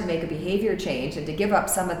hard to make a behavior change and to give up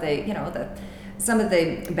some of the, some of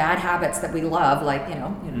the bad habits that we love, like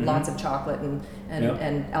lots of chocolate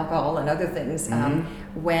and alcohol and other things,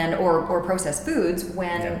 or processed foods,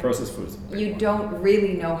 when processed foods you don't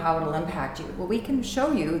really know how it'll impact you. Well, we can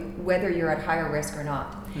show you whether you're at higher risk or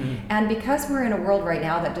not. And because we're in a world right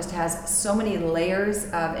now that just has so many layers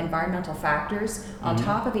of environmental factors on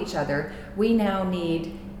top of each other, we now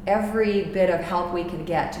need every bit of help we can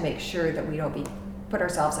get to make sure that we don't put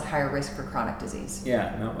ourselves at higher risk for chronic disease.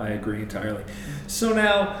 Yeah, no, I agree entirely. So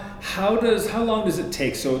now, how long does it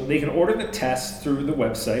take? So they can order the test through the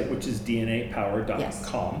website, which is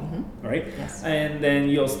dnapower.com, right? Yes. And then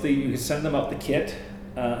you can send them out the kit,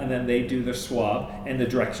 and then they do their swab, and the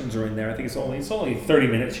directions are in there. I think it's only 30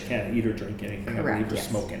 minutes. You can't eat or drink anything, I believe, or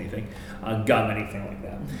smoke anything, gum, anything like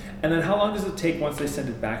that. And then how long does it take once they send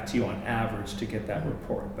it back to you on average to get that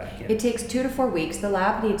report back in? It takes 2 to 4 weeks. The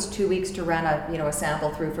lab needs 2 weeks to run a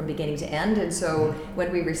sample through from beginning to end. And so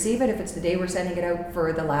when we receive it, if it's the day we're sending it out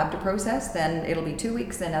for the lab to process, then it'll be 2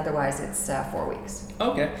 weeks, and otherwise it's 4 weeks.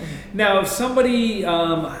 Okay. Now, if somebody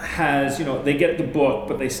has, they get the book,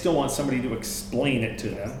 but they still want somebody to explain it to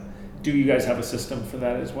them, Do you guys have a system for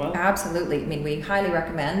that as well? Absolutely. I mean, we highly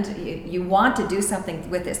recommend. You want to do something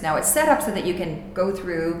with this. Now, it's set up so that you can go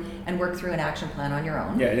through and work through an action plan on your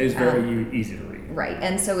own. Yeah, it is very easy to read. Right,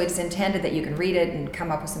 and so it's intended that you can read it and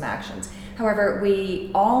come up with some actions. However,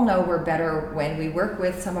 we all know we're better when we work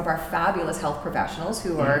with some of our fabulous health professionals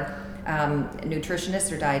who are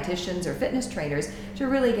nutritionists or dietitians or fitness trainers to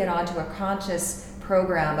really get onto a conscious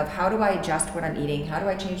program of how do I adjust what I'm eating, how do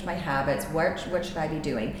I change my habits, what should I be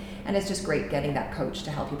doing? And it's just great getting that coach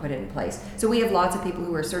to help you put it in place. So we have lots of people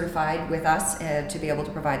who are certified with us to be able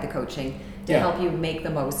to provide the coaching to help you make the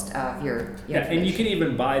most of your and you can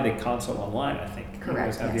even buy the consult online, I think. Correct. You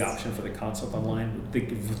guys have the option for the consult online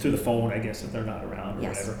through the phone, I guess, if they're not around or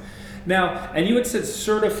Yes. whatever. Now, and you had said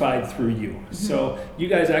certified through you. So you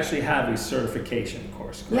guys actually have a certification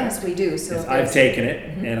course, correct? Yes, we do. So Yes, I've taken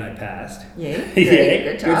it and I passed. Yay. Yay.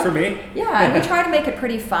 Good job. Good for me. Yeah, and we try to make it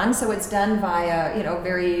pretty fun, so it's done via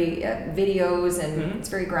very videos and it's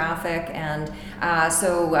very graphic. And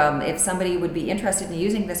so if somebody would be interested in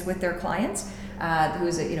using this with their clients,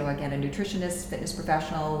 who's again a nutritionist, fitness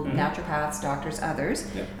professional, naturopaths, doctors, others,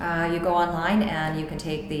 you go online and you can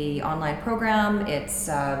take the online program. It's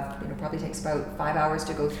probably takes about 5 hours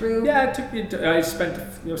to go through. Yeah, it took me. I spent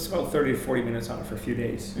about 30 to 40 minutes on it for a few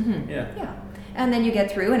days. Yeah. And then you get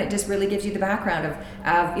through, and it just really gives you the background of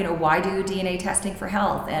why do DNA testing for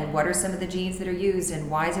health, and what are some of the genes that are used, and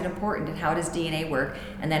why is it important, and how does DNA work,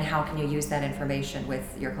 and then how can you use that information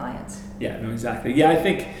with your clients. Yeah, no, exactly. Yeah, I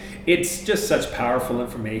think it's just such powerful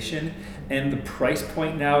information, and the price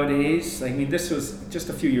point nowadays, I mean, this was just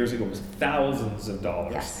a few years ago, was thousands of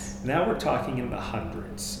dollars. Yes. Now we're talking in the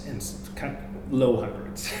hundreds and kind of low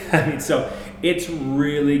hundreds. I mean, so it's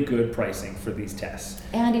really good pricing for these tests.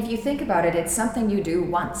 And if you think about it, it's something you do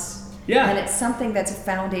once. Yeah. And it's something that's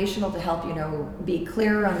foundational to help be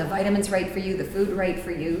clearer on the vitamins right for you, the food right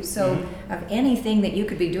for you. So of anything that you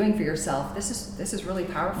could be doing for yourself, this is really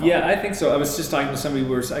powerful. Yeah, I think so. I was just talking to somebody I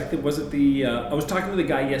was talking to the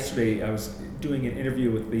guy yesterday. I was doing an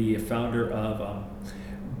interview with the founder of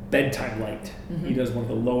Bedtime Light. He does one of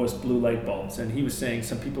the lowest blue light bulbs, and he was saying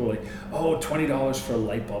some people were like, "Oh, $20 for a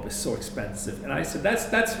light bulb is so expensive." And I said,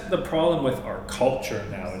 "That's the problem with our culture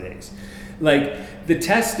nowadays. Like the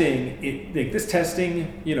testing, this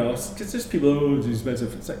testing, because there's people, oh, it's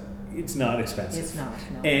expensive." It's like, it's not expensive. It's not.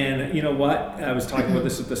 No. And you know what? I was talking about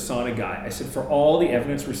this with the sauna guy. I said, for all the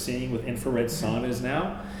evidence we're seeing with infrared saunas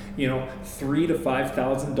now, $3,000 to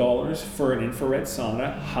 $5,000 for an infrared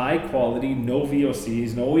sauna, high quality, no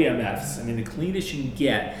VOCs, no EMFs. I mean, the cleanest you can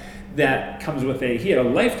get. That comes with he had a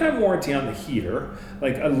lifetime warranty on the heater,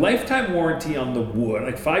 like a lifetime warranty on the wood,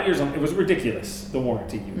 like 5 years on. It was ridiculous, the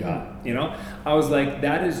warranty you got. I was like,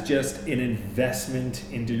 that is just an investment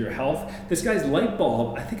into your health. This guy's light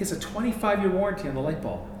bulb, I think it's a 25-year warranty on the light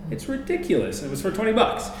bulb. It's ridiculous. It was for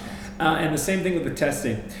 $20. And the same thing with the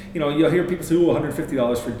testing. You'll hear people say, "Oh,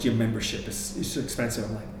 $150 for gym membership is expensive."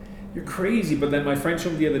 I'm like, you're crazy. But then my friend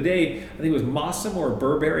showed me the other day, I think it was Mossimo or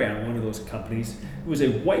Burberry on one of those companies. It was a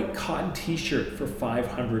white cotton t-shirt for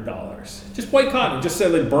 $500. Just white cotton, just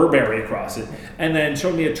said like Burberry across it. And then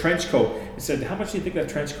showed me a trench coat. It said, "How much do you think that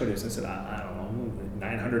trench coat is?" I said, I don't know,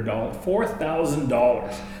 $900,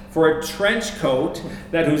 $4,000 for a trench coat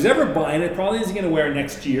that who's ever buying it probably isn't going to wear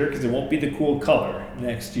next year because it won't be the cool color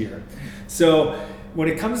next year. So when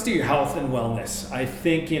it comes to your health and wellness, I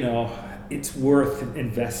think, it's worth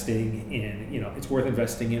investing in,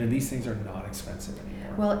 and these things are not expensive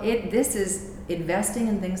anymore. Well, this is investing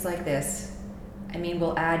in things like this,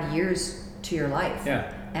 will add years to your life.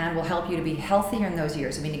 Yeah. And will help you to be healthier in those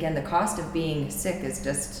years. Again, the cost of being sick is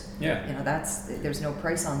just, there's no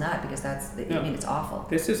price on that because it's awful.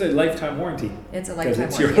 This is a lifetime warranty. It's a lifetime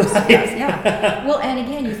it's warranty. Your life. Yes, yeah. Well, and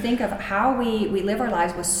again, you think of how we live our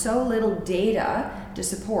lives with so little data to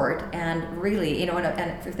support, and really,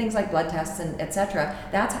 and for things like blood tests and etc.,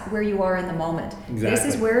 that's where you are in the moment. Exactly. This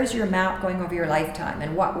is where is your map going over your lifetime,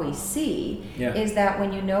 and what we see is that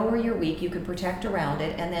when you know where you're weak, you can protect around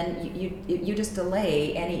it, and then you just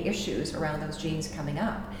delay any issues around those genes coming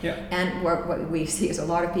up. Yeah. And what we see is a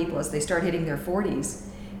lot of people, as they start hitting their 40s,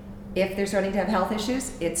 if they're starting to have health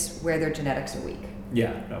issues, it's where their genetics are weak.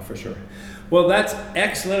 Yeah, no, for sure. Well, that's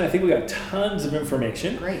excellent. I think we got tons of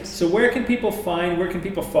information. Great. So where can people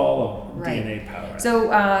follow DNA Power?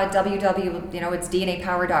 So it's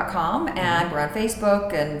DNApower.com, and we're on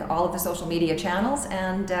Facebook and all of the social media channels.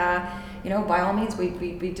 And by all means,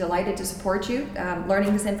 we'd be delighted to support you.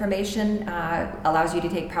 Learning this information allows you to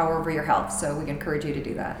take power over your health. So we encourage you to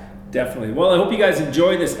do that. Definitely. Well, I hope you guys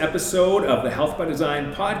enjoyed this episode of the Health by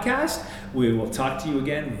Design podcast. We will talk to you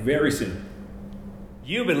again very soon.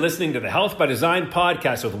 You've been listening to the Health by Design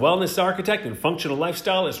podcast with wellness architect and functional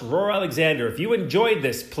lifestylist Roar Alexander. If you enjoyed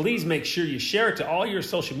this, please make sure you share it to all your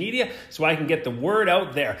social media so I can get the word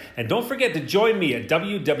out there. And don't forget to join me at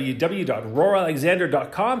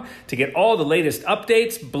www.roaralexander.com to get all the latest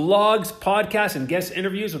updates, blogs, podcasts, and guest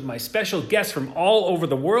interviews with my special guests from all over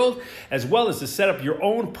the world, as well as to set up your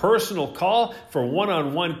own personal call for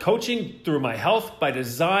one-on-one coaching through my Health by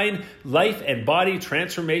Design life and body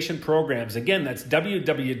transformation programs. Again, that's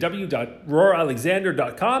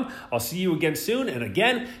www.roaralexander.com. I'll see you again soon. And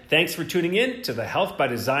again, thanks for tuning in to the Health by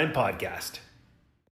Design podcast.